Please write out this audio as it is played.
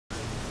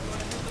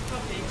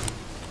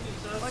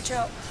Watch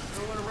out.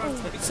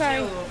 Oh,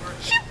 sorry.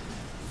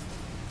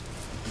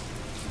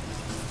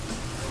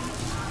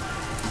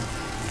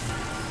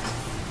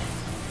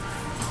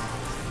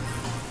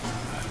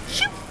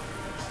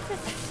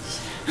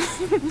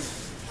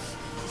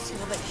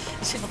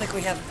 People think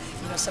we have,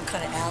 some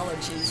kind of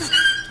allergies.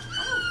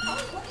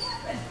 What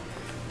happened?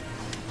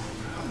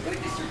 Oh,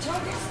 goodness, your toe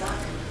gets stuck.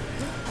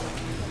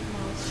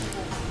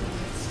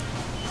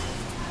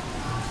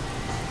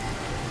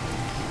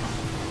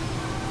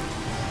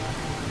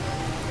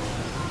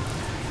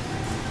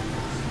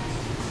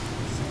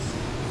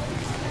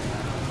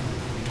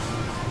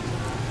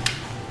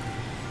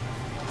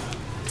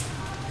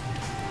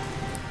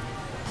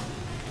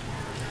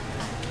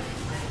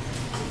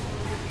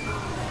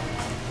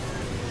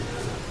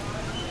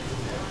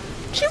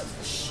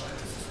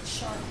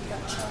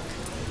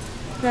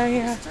 Yeah,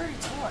 yeah. It's a dirty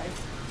toy.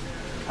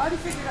 I already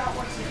figured out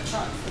what to get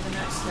Chuck for the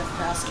next gift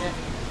basket.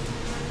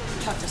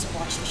 Chuck doesn't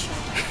watch the show.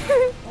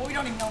 Well, we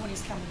don't even know when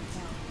he's coming to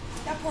town.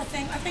 That poor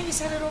thing, I think he's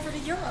headed over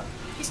to Europe.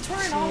 He's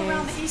touring all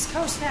around the East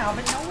Coast now,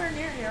 but nowhere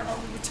near here, or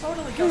we would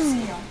totally go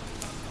see him.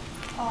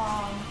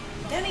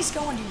 Then he's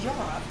going to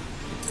Europe.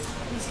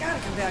 He's got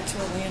to come back to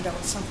Orlando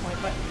at some point,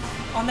 but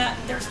on that,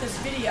 there's this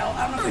video.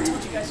 I don't know if I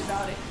told you guys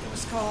about it. It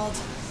was called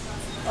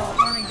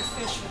Learning to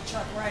Fish with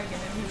Chuck Reagan,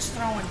 and he was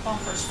throwing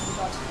bumpers for the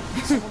ducks.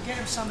 So we'll get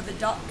him some of the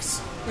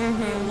ducks.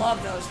 He'll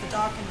love those, the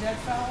dock and dead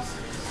fellas.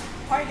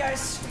 All right,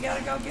 guys, we got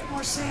to go get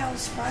more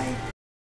sales. Bye.